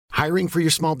Hiring for your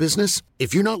small business?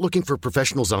 If you're not looking for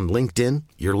professionals on LinkedIn,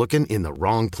 you're looking in the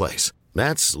wrong place.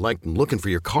 That's like looking for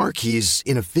your car keys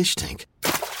in a fish tank.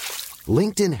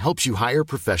 LinkedIn helps you hire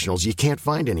professionals you can't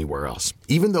find anywhere else,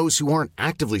 even those who aren't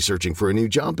actively searching for a new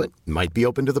job but might be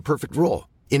open to the perfect role.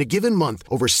 In a given month,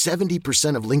 over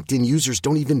 70% of LinkedIn users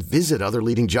don't even visit other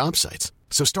leading job sites.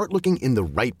 So start looking in the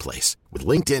right place. With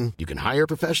LinkedIn, you can hire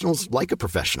professionals like a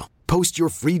professional. Post your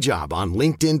free job on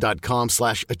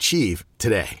linkedin.com/achieve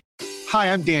today.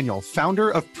 Hi, I'm Daniel, founder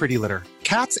of Pretty Litter.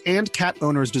 Cats and cat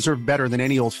owners deserve better than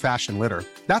any old-fashioned litter.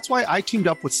 That's why I teamed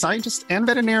up with scientists and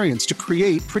veterinarians to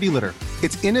create Pretty Litter.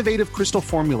 Its innovative crystal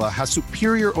formula has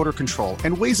superior odor control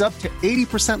and weighs up to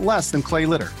 80% less than clay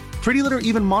litter. Pretty Litter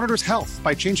even monitors health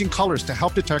by changing colors to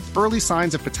help detect early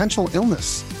signs of potential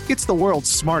illness. It's the world's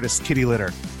smartest kitty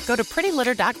litter. Go to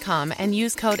prettylitter.com and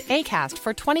use code ACAST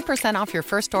for 20% off your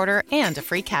first order and a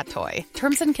free cat toy.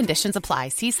 Terms and conditions apply.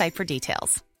 See site for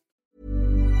details.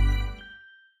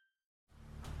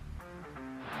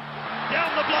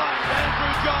 Down the blind,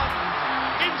 Andrew John.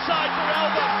 Inside for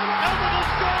Elba. Elba will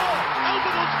score. Elba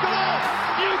will score.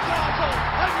 Newcastle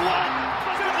have won.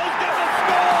 Liverpool's going to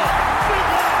score. Big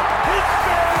lad. It's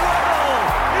farewell.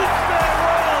 It's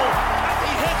farewell. And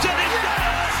he hits it. He's got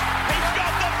it. He's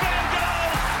got the fair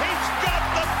goal. He's got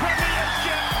the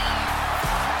premiership.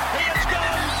 He has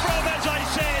gone from, as I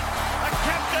said, a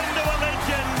captain to a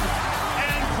legend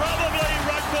and probably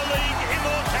rugby league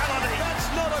immortality. That's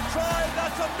not a try.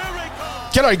 That's a miracle.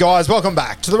 G'day guys, welcome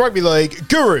back to the Rugby League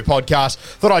Guru podcast.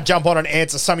 Thought I'd jump on and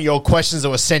answer some of your questions that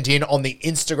were sent in on the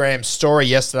Instagram story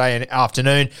yesterday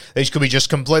afternoon. These could be just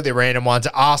completely random ones.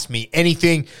 Ask me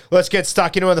anything. Let's get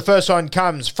stuck into it. The first one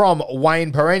comes from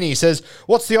Wayne Perini. He says,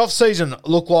 what's the off-season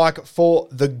look like for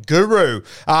the Guru?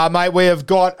 Mate, we have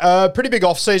got a pretty big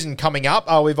off-season coming up.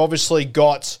 We've obviously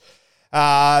got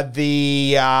some of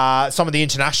the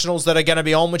internationals that are going to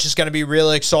be on, which is going to be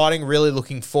really exciting. Really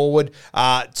looking forward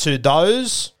to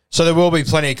those. So there will be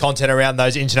plenty of content around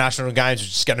those international games,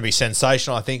 which is going to be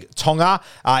sensational. I think Tonga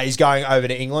is going over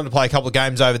to England to play a couple of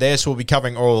games over there, so we'll be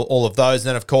covering all of those. And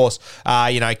then, of course,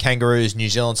 Kangaroos, New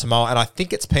Zealand, Samoa, and I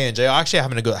think it's PNG. I actually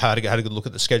haven't had a good look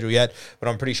at the schedule yet, but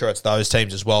I'm pretty sure it's those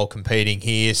teams as well competing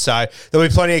here. So there'll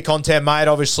be plenty of content, mate.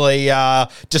 Obviously,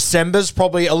 December's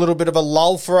probably a little bit of a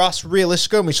lull for us,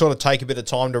 realistically, and we sort of take a bit of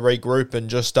time to regroup and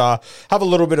just have a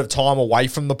little bit of time away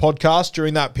from the podcast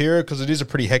during that period, because it is a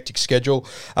pretty hectic schedule.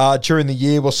 During the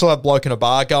year, we'll still have Bloke in a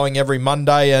Bar going every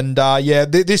Monday, and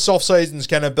this off-season is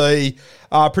going to be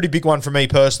a pretty big one for me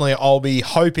personally. I'll be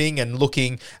hoping and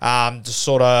looking to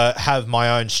sort of have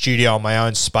my own studio, my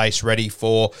own space ready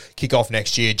for kickoff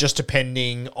next year, just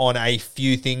depending on a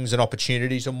few things and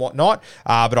opportunities and whatnot,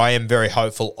 but I am very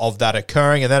hopeful of that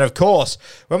occurring. And then, of course,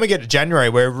 when we get to January,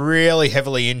 we're really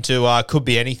heavily into could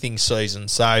be anything season,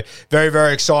 so very,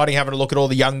 very exciting having a look at all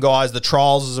the young guys. The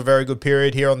trials is a very good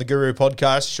period here on the Guru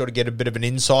podcast, sure to get a bit of an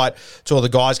insight to all the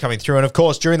guys coming through. And of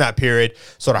course, during that period,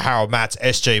 sort of Harold Matt's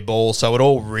SG Ball. So it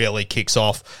all really kicks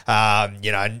off,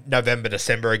 November,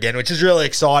 December again, which is really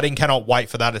exciting. Cannot wait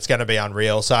for that. It's going to be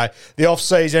unreal. So the off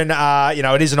season,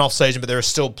 it is an off season, but there is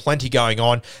still plenty going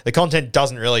on. The content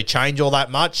doesn't really change all that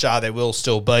much. There will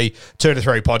still be 2 to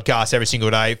 3 podcasts every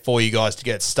single day for you guys to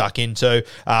get stuck into.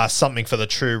 Something for the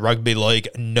true rugby league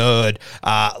nerd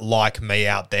like me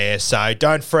out there. So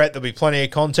don't fret. There'll be plenty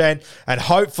of content, and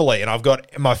hopefully, and I've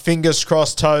got my fingers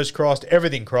crossed, toes crossed,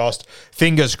 everything crossed,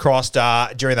 fingers crossed,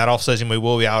 during that off-season we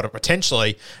will be able to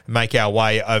potentially make our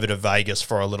way over to Vegas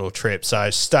for a little trip. So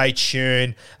stay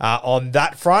tuned on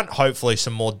that front. Hopefully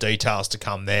some more details to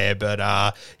come there. But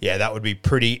that would be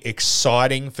pretty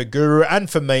exciting for Guru and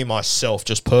for me myself,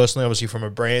 just personally. Obviously from a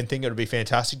brand thing, it would be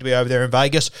fantastic to be over there in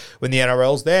Vegas when the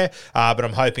NRL's there. But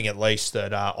I'm hoping at least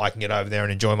that I can get over there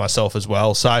and enjoy myself as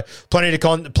well. So plenty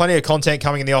of content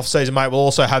coming in the off-season, mate. We'll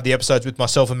also have the episodes with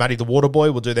myself and Matty the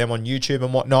Waterboy. We'll do them on YouTube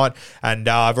and whatnot. And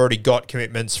I've already got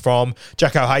commitments from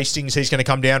Jacko Hastings. He's going to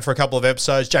come down for a couple of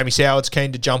episodes. Jamie Soward's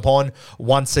keen to jump on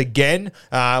once again.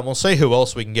 We'll see who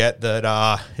else we can get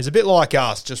that is a bit like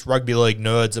us, just rugby league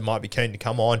nerds that might be keen to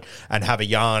come on and have a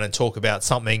yarn and talk about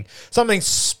something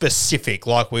specific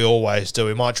like we always do.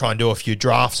 We might try and do a few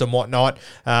drafts and whatnot.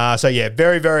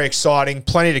 Very, very exciting.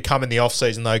 Plenty to come in the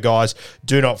off-season though, guys.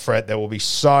 Do not fret. There will be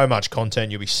so much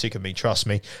content. You'll be sick of me, trust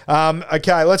me.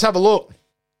 Okay, let's have a look.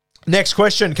 Next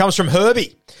question comes from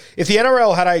Herbie. If the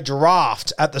NRL had a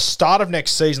draft at the start of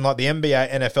next season like the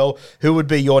NBA, NFL, who would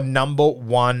be your number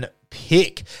one pick?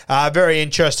 pick. Very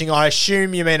interesting. I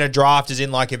assume you mean a draft as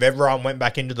in like if everyone went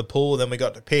back into the pool, then we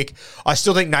got to pick. I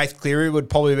still think Nath Cleary would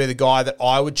probably be the guy that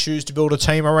I would choose to build a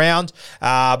team around.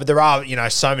 But there are,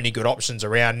 so many good options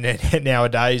around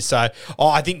nowadays. So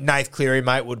I think Nath Cleary,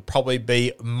 mate, would probably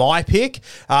be my pick.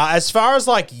 As far as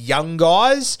like young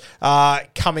guys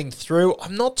coming through,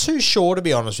 I'm not too sure, to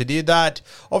be honest with you. That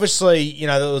obviously,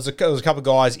 there was a couple of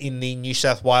guys in the New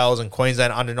South Wales and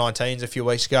Queensland under-19s a few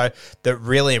weeks ago that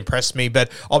really impressed me.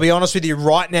 But I'll be honest with you,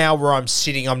 right now where I'm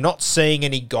sitting, I'm not seeing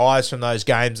any guys from those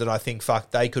games that I think,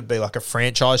 they could be like a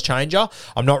franchise changer.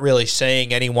 I'm not really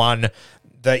seeing anyone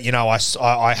that,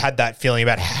 I had that feeling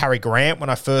about Harry Grant when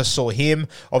I first saw him.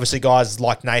 Obviously, guys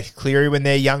like Nath Cleary when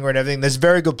they're younger and everything. There's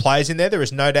very good players in there. There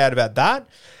is no doubt about that.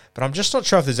 But I'm just not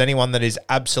sure if there's anyone that is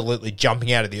absolutely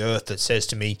jumping out of the earth that says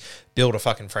to me, build a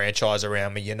fucking franchise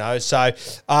around me, So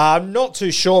I'm not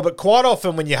too sure, but quite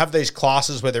often when you have these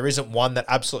classes where there isn't one that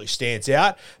absolutely stands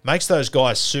out, makes those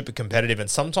guys super competitive, and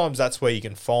sometimes that's where you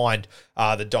can find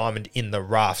the diamond in the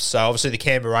rough. So obviously the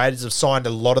Canberra Raiders have signed a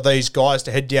lot of these guys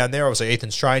to head down there. Obviously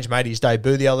Ethan Strange made his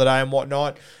debut the other day and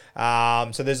whatnot.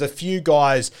 So there's a few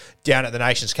guys down at the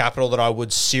nation's capital that I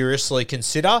would seriously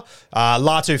consider.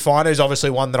 Latu Finu is obviously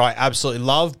one that I absolutely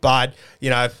love, but,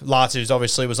 Latu's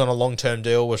obviously was on a long-term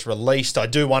deal, was released. I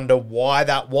do wonder why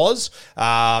that was.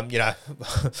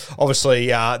 Obviously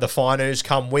the Finus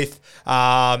come with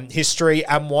history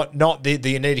and whatnot that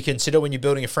you need to consider when you're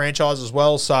building a franchise as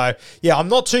well. So, yeah, I'm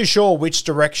not too sure which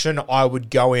direction I would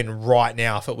go in right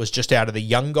now if it was just out of the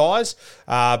young guys.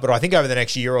 But I think over the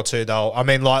next year or two, though, I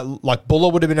mean, like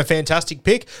Buller would have been a fantastic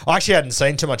pick. I actually hadn't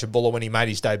seen too much of Buller when he made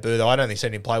his debut, though. I'd only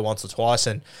seen him play once or twice,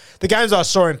 and the games I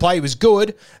saw him play, he was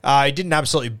good. He didn't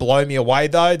absolutely blow me away,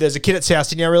 though. There's a kid at South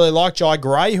Sydney I really like, Jai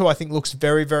Gray, who I think looks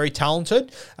very, very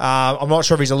talented. I'm not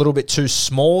sure if he's a little bit too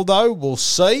small, though. We'll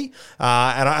see.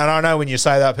 And I know when you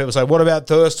say that, people say, what about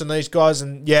Thurston, these guys?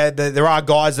 And yeah, there are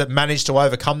guys that manage to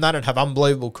overcome that and have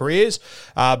unbelievable careers.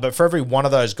 But for every one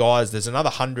of those guys, there's another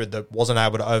 100 that wasn't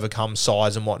able to overcome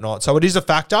size and whatnot. So it is a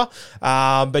factor.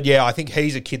 But yeah, I think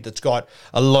he's a kid that's got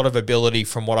a lot of ability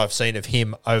from what I've seen of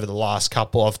him over the last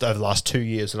 2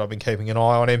 years that I've been keeping an eye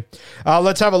on him.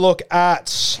 Let's have a look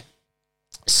at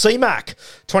CMAC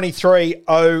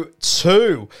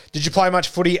 2302. Did you play much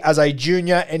footy as a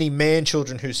junior? Any man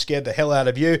children who scared the hell out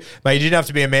of you? Mate, you didn't have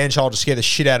to be a man child to scare the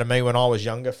shit out of me when I was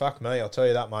younger. Fuck me, I'll tell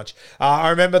you that much. I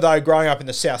remember, though, growing up in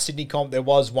the South Sydney comp, there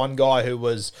was one guy who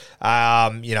was,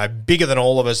 bigger than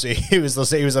all of us. He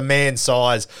was a man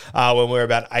size when we were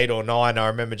about 8 or 9. I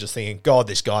remember just thinking, God,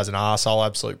 this guy's an arsehole,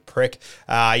 absolute prick.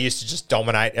 I used to just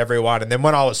dominate everyone. And then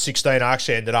when I was 16, I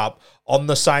actually ended up on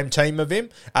the same team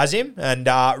as him, and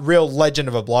real legend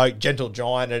of a bloke, gentle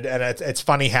giant, and it's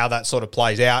funny how that sort of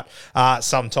plays out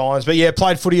sometimes. But yeah,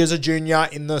 played footy as a junior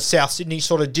in the South Sydney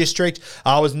sort of district.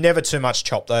 I was never too much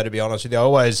chopped, though, to be honest with you. I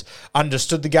always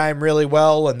understood the game really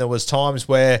well, and there was times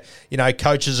where,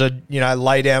 coaches would,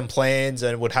 lay down plans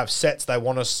and would have sets they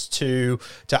want us to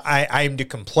aim to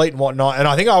complete and whatnot, and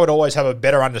I think I would always have a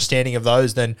better understanding of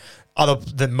those than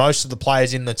most of the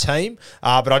players in the team,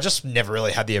 but I just never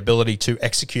really had the ability to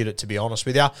execute it, to be honest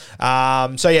with you.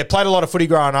 So yeah, played a lot of footy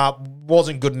growing up,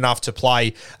 wasn't good enough to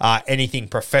play anything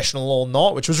professional or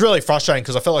not, which was really frustrating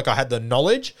because I felt like I had the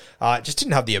knowledge, just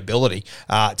didn't have the ability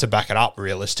to back it up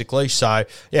realistically. So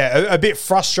yeah, a bit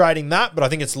frustrating that, but I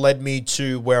think it's led me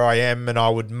to where I am, and I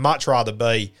would much rather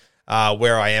be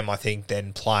where I am, I think,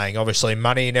 than playing. Obviously,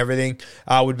 money and everything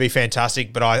would be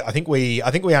fantastic, but I think we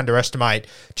underestimate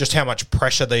just how much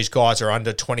pressure these guys are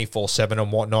under 24/7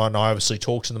 and whatnot. And I obviously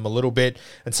talk to them a little bit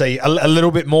and see a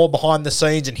little bit more behind the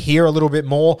scenes and hear a little bit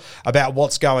more about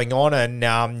what's going on. And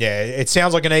it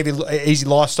sounds like an easy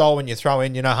lifestyle when you throw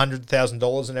in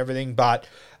 $100,000 and everything, but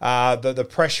the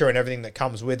pressure and everything that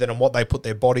comes with it and what they put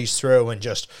their bodies through and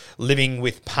just living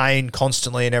with pain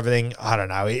constantly and everything, I don't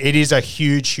know. It is a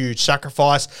huge, huge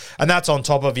sacrifice. And that's on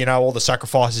top of, all the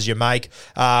sacrifices you make,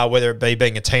 whether it be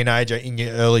being a teenager in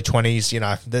your early 20s,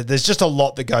 there's just a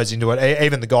lot that goes into it.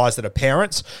 Even the guys that are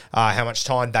parents, how much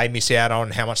time they miss out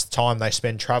on, how much time they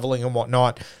spend traveling and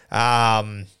whatnot.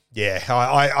 I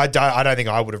don't think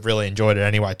I would have really enjoyed it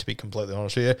anyway, to be completely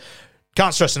honest with you.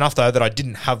 Can't stress enough, though, that I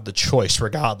didn't have the choice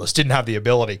regardless. Didn't have the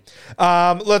ability.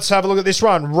 Let's have a look at this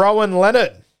one. Rowan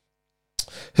Leonard.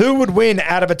 Who would win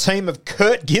out of a team of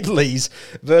Kurt Gidleys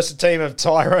versus a team of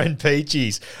Tyrone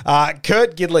Peachies?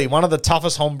 Kurt Gidley, one of the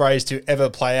toughest hombres to ever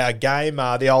play our game.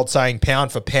 The old saying,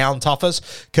 pound for pound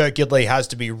toughest. Kurt Gidley has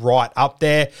to be right up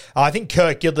there. I think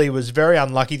Kurt Gidley was very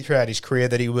unlucky throughout his career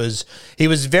that he was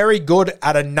very good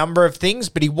at a number of things,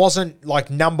 but he wasn't like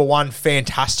number one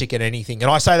fantastic at anything.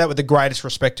 And I say that with the greatest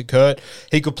respect to Kurt.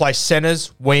 He could play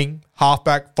centres, wing,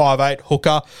 halfback, 5'8",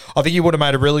 hooker. I think he would have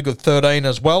made a really good 13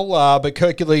 as well. But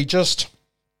Kurt Gidley just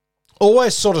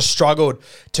always sort of struggled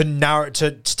to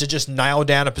just nail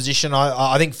down a position.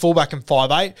 I think fullback and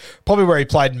 5'8", probably where he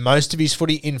played most of his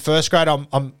footy in first grade.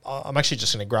 I'm actually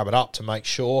just going to grab it up to make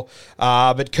sure.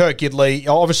 But Kurt Gidley,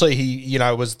 obviously he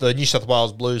was the New South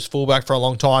Wales Blues fullback for a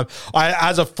long time.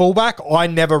 As a fullback, I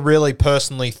never really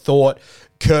personally thought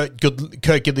Kurt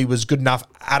Gidley was good enough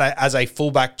as a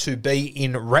fullback to be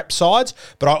in rep sides,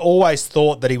 but I always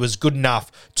thought that he was good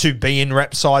enough to be in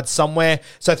rep sides somewhere.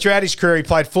 So throughout his career, he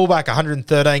played fullback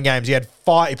 113 games. He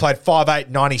played 5'8",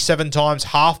 97 times,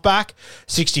 halfback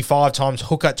 65 times,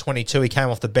 hooker 22. He came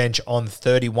off the bench on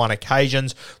 31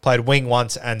 occasions, played wing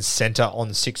once and centre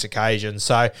on 6 occasions.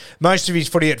 So most of his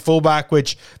footy at fullback,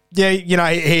 which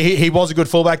he was a good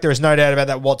fullback. There is no doubt about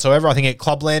that whatsoever. I think at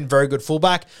Clubland, very good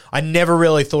fullback. I never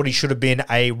really thought he should have been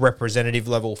a representative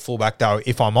level fullback, though,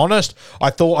 if I'm honest.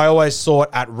 I always thought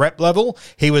at rep level,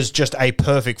 he was just a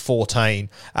perfect 14,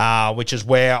 which is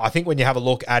where I think when you have a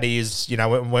look at his,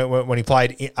 when he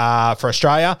played for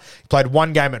Australia, he played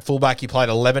 1 game at fullback. He played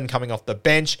 11 coming off the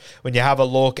bench. When you have a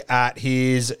look at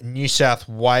his New South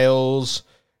Wales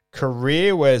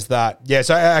career, where's that? Yeah,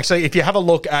 so actually, if you have a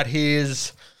look at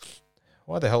his...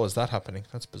 Why the hell is that happening?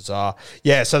 That's bizarre.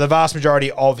 Yeah, so the vast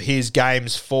majority of his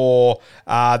games for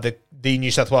the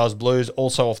New South Wales Blues,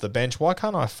 also off the bench. Why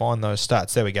can't I find those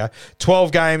stats? There we go.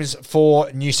 12 games for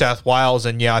New South Wales,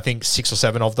 and I think 6 or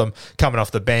 7 of them coming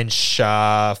off the bench,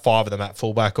 5 of them at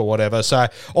fullback or whatever. So I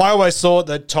always thought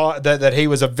that he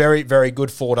was a very, very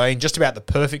good 14, just about the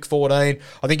perfect 14.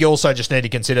 I think you also just need to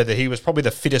consider that he was probably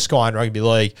the fittest guy in rugby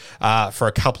league for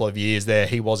a couple of years there.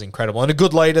 He was incredible. And a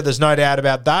good leader, there's no doubt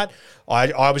about that.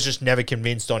 I was just never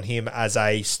convinced on him as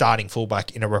a starting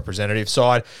fullback in a representative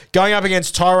side. Going up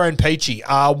against Tyrone Peachy,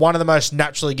 one of the most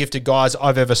naturally gifted guys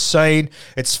I've ever seen.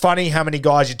 It's funny how many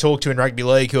guys you talk to in rugby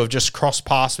league who have just crossed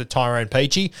paths with Tyrone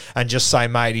Peachy and just say,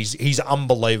 mate, he's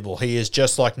unbelievable. He is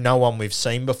just like no one we've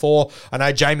seen before. I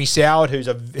know Jamie Soward,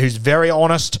 who's very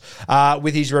honest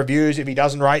with his reviews. If he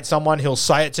doesn't rate someone, he'll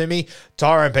say it to me.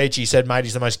 Tyrone Peachy said, mate,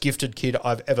 he's the most gifted kid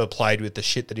I've ever played with, the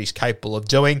shit that he's capable of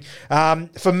doing.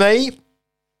 For me,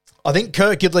 I think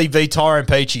Kurt Gidley v Tyrone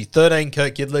Peachy, 13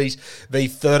 Kurt Gidleys v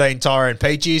 13 Tyrone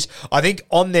Peachys. I think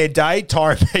on their day,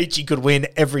 Tyrone Peachy could win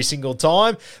every single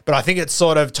time, but I think it's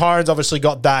sort of, Tyrone's obviously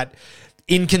got that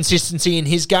inconsistency in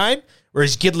his game,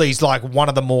 whereas Gidley's like one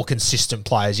of the more consistent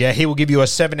players. Yeah, he will give you a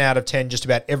 7 out of 10 just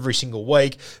about every single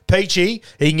week. Peachy,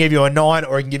 he can give you a 9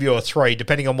 or he can give you a 3,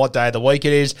 depending on what day of the week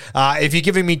it is. If you're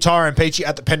giving me Tyrone Peachy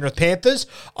at the Penrith Panthers,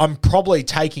 I'm probably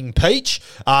taking Peach.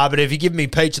 But if you give me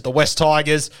Peach at the West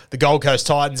Tigers, the Gold Coast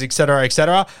Titans,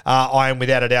 etc., I am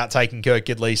without a doubt taking Kurt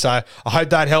Gidley. So I hope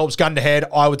that helps. Gun to head,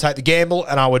 I would take the gamble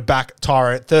and I would back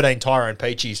 13 Tyrone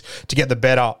Peachys to get the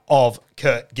better of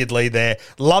Kurt Gidley there.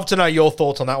 Love to know your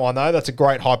thoughts on that one, though. That's a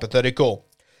great hypothetical.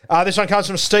 This one comes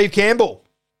from Steve Campbell.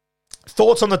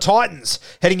 Thoughts on the Titans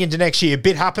heading into next year?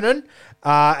 Bit happening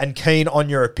and keen on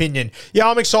your opinion. Yeah,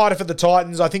 I'm excited for the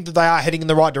Titans. I think that they are heading in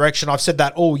the right direction. I've said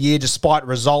that all year despite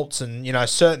results and,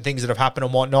 certain things that have happened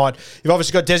and whatnot. You've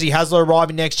obviously got Desi Hasler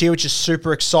arriving next year, which is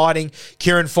super exciting.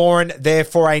 Kieran Foran there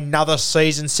for another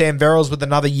season. Sam Verrills with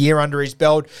another year under his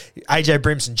belt. AJ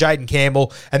Brimson, Jaden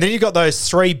Campbell. And then you've got those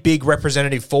 3 big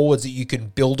representative forwards that you can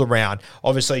build around.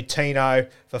 Obviously, Tino,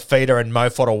 Fafita and Mo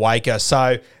Fotuaika.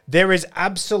 So there is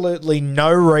absolutely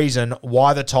no reason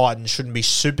why the Titans shouldn't be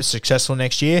super successful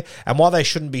next year and why they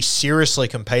shouldn't be seriously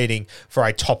competing for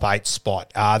a top 8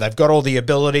 spot. They've got all the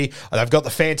ability. They've got the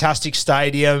fantastic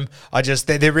stadium.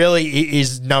 There really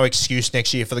is no excuse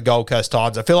next year for the Gold Coast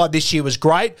Titans. I feel like this year was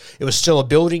great. It was still a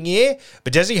building year,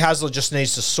 but Desi Hasler just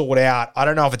needs to sort out, I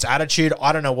don't know if it's attitude,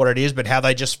 I don't know what it is, but how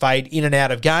they just fade in and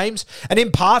out of games. And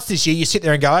in parts this year, you sit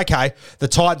there and go, okay, the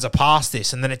Titans are past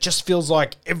this. And then it just feels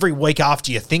like every week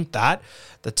after you think that,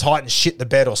 the Titans shit the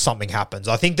bed or something happens.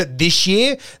 I think that this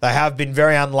year they have been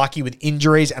very unlucky with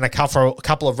injuries and a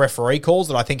couple of referee calls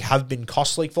that I think have been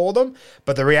costly for them.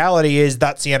 But the reality is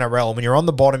that's the NRL. When you're on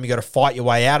the bottom, you got to fight your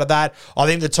way out of that. I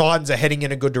think the Titans are heading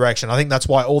in a good direction. I think that's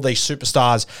why all these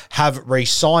superstars have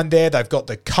re-signed there. They've got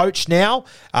the coach now.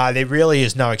 There really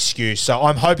is no excuse. So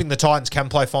I'm hoping the Titans can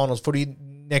play finals footy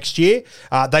next year.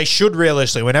 They should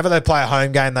realistically, whenever they play a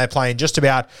home game, they play in just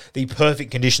about the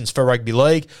perfect conditions for rugby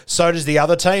league. So does the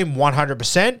other team,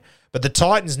 100%. But the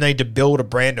Titans need to build a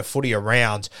brand of footy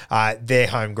around their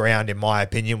home ground, in my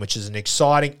opinion, which is an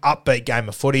exciting, upbeat game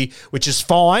of footy, which is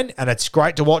fine, and it's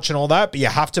great to watch and all that, but you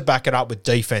have to back it up with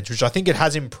defense, which I think it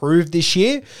has improved this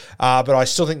year, but I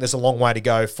still think there's a long way to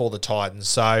go for the Titans.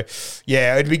 So,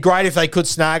 yeah, it'd be great if they could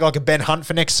snag like a Ben Hunt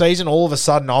for next season. All of a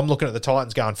sudden, I'm looking at the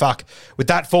Titans going, fuck, with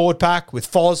that forward pack,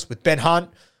 with Foz, with Ben Hunt,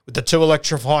 with the two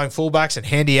electrifying fullbacks and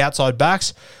handy outside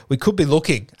backs, we could be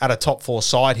looking at a top 4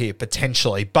 side here,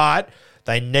 potentially. But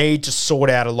they need to sort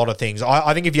out a lot of things.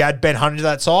 I think if you add Ben Hunt to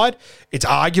that side, it's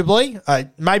arguably,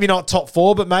 maybe not top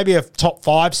 4, but maybe a top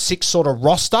 5, 6 sort of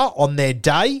roster on their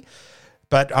day.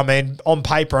 But, I mean, on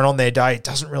paper and on their day, it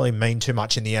doesn't really mean too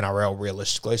much in the NRL,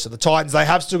 realistically. So the Titans, they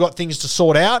have still got things to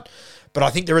sort out. But I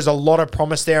think there is a lot of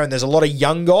promise there, and there's a lot of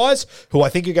young guys who I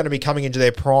think are going to be coming into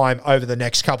their prime over the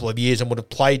next couple of years and would have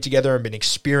played together and been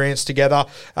experienced together.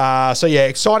 So, yeah,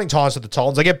 exciting times for the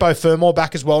Titans. They get Beau Fermor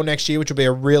back as well next year, which will be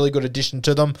a really good addition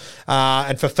to them.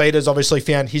 And Fafita's obviously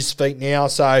found his feet now.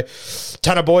 So,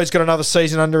 Tanner Boyd's got another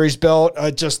season under his belt.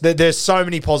 There's so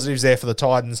many positives there for the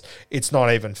Titans. It's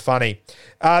not even funny.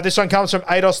 This one comes from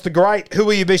Ados the Great. Who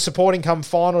will you be supporting come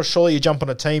finals? Surely you jump on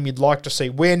a team you'd like to see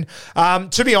win.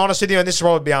 To be honest with you, and this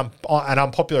will probably be an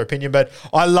unpopular opinion, but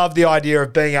I love the idea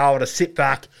of being able to sit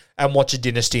back and watch a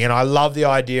dynasty, and I love the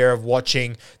idea of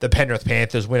watching the Penrith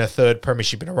Panthers win a 3rd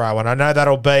premiership in a row, and I know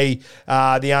that'll be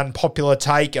the unpopular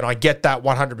take, and I get that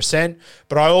 100%,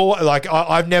 but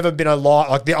I've never been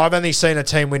I've only seen a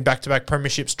team win back-to-back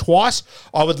premierships twice.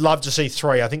 I would love to see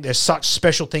 3. I think there's such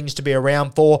special things to be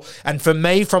around for, and for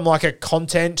me, from like a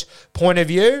content point of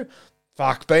view,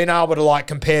 being able to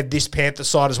compare this Panther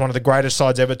side as one of the greatest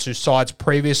sides ever to sides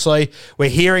previously.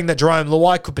 We're hearing that Jerome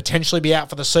Luai could potentially be out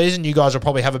for the season. You guys will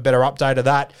probably have a better update of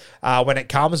that when it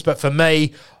comes. But for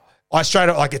me, I straight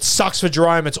up, it sucks for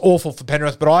Jerome. It's awful for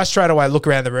Penrith. But I straight away look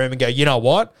around the room and go, you know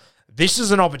what? This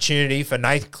is an opportunity for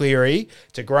Nath Cleary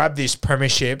to grab this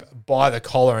premiership by the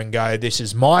collar and go, this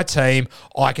is my team.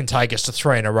 I can take us to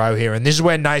 3 in a row here. And this is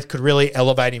where Nath could really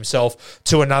elevate himself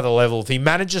to another level. If he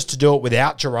manages to do it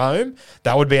without Jerome,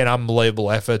 that would be an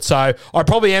unbelievable effort. So I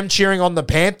probably am cheering on the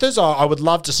Panthers. I would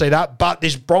love to see that. But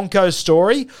this Broncos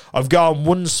story of going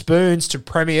wooden spoons to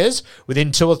premiers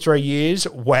within 2 or 3 years,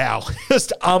 wow,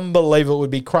 just unbelievable. It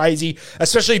would be crazy,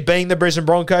 especially being the Brisbane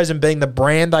Broncos and being the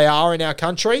brand they are in our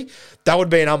country. That would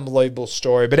be an unbelievable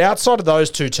story. But outside of those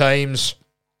 2 teams,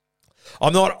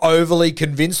 I'm not overly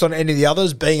convinced on any of the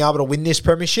others being able to win this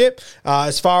premiership.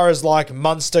 As far as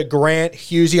Munster, Grant,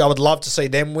 Hughesy, I would love to see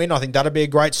them win. I think that'd be a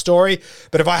great story.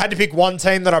 But if I had to pick one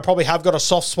team that I probably have got a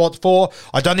soft spot for,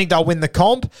 I don't think they'll win the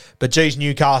comp. But geez,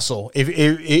 Newcastle.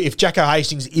 If Jacko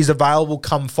Hastings is available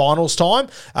come finals time,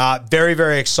 very,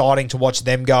 very exciting to watch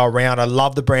them go around. I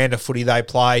love the brand of footy they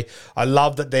play. I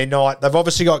love that they've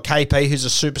obviously got KP, who's a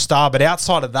superstar, but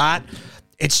outside of that,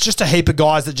 it's just a heap of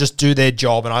guys that just do their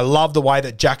job. And I love the way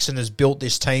that Jackson has built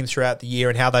this team throughout the year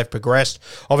and how they've progressed.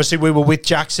 Obviously, we were with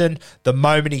Jackson the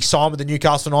moment he signed with the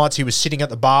Newcastle Knights. He was sitting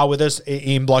at the bar with us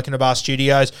in Bloke in a Bar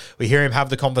Studios. We hear him have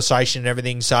the conversation and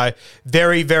everything. So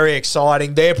very, very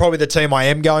exciting. They're probably the team I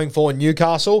am going for in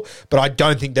Newcastle, but I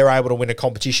don't think they're able to win a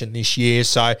competition this year.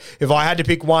 So if I had to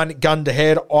pick one gun to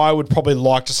head, I would probably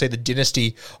like to see the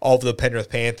dynasty of the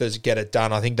Penrith Panthers get it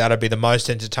done. I think that'd be the most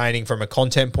entertaining from a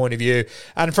content point of view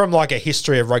and from a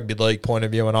history of rugby league point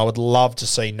of view, and I would love to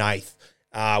see Nath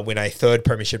win a 3rd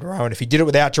premiership in a row. And if he did it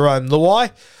without Jerome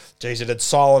Luai, geez, it'd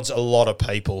silence a lot of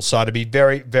people. So it'd be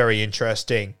very, very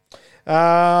interesting.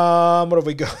 What have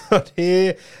we got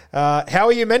here? How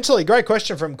are you mentally? Great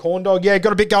question from Corndog. Yeah,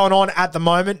 got a bit going on at the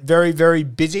moment. Very, very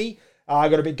busy.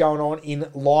 Got a bit going on in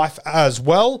life as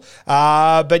well.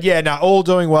 But yeah, no, all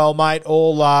doing well, mate.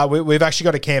 We've actually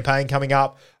got a campaign coming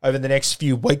up over the next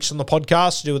few weeks on the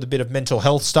podcast to do with a bit of mental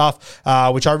health stuff,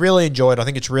 which I really enjoyed. I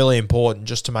think it's really important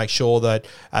just to make sure that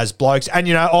as blokes,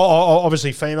 and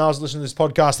obviously females listen to this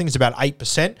podcast. I think it's about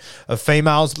 8% of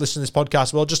females listen to this podcast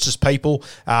as well. Just as people,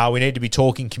 we need to be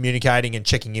talking, communicating, and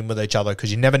checking in with each other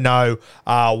because you never know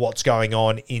what's going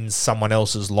on in someone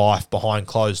else's life behind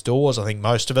closed doors. I think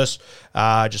most of us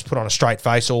just put on a straight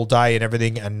face all day and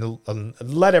everything and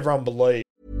let everyone believe.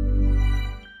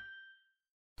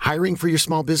 Hiring for your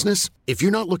small business? If you're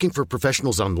not looking for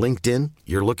professionals on LinkedIn,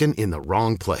 you're looking in the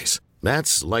wrong place.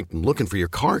 That's like looking for your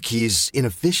car keys in a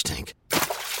fish tank.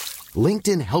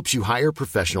 LinkedIn helps you hire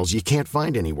professionals you can't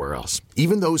find anywhere else,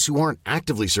 even those who aren't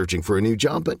actively searching for a new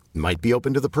job but might be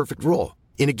open to the perfect role.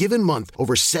 In a given month,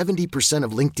 over 70%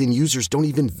 of LinkedIn users don't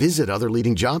even visit other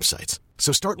leading job sites.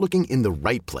 So start looking in the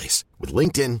right place. With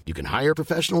LinkedIn, you can hire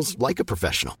professionals like a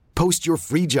professional. Post your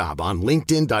free job on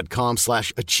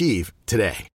linkedin.com/achieve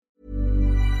today.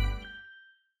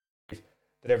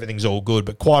 That everything's all good,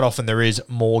 but quite often there is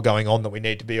more going on that we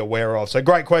need to be aware of. So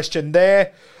great question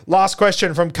there. Last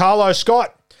question from Carlo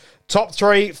Scott. Top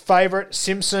 3 favourite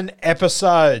Simpson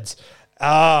episodes.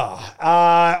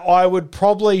 I would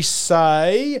probably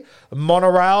say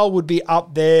Monorail would be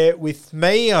up there with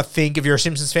me. I think if you're a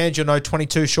Simpsons fan, you'll know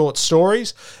 22 Short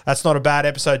Stories. That's not a bad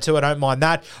episode too. I don't mind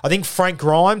that. I think Frank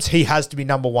Grimes, he has to be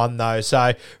number 1 though.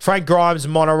 So Frank Grimes,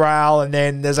 Monorail, and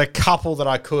then there's a couple that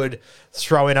I could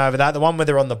throw in over that. The one where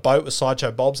they're on the boat with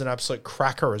Sideshow Bob's an absolute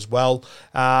cracker as well.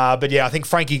 But yeah, I think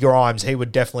Frankie Grimes, he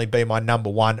would definitely be my number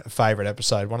 1 favourite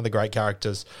episode. One of the great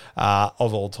characters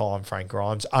of all time, Frank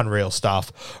Grimes. Unreal stuff.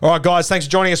 All right, guys, thanks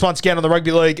for joining us once again on the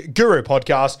Rugby League Guru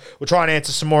podcast. We'll try and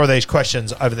answer some more of these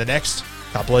questions over the next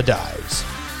couple of days.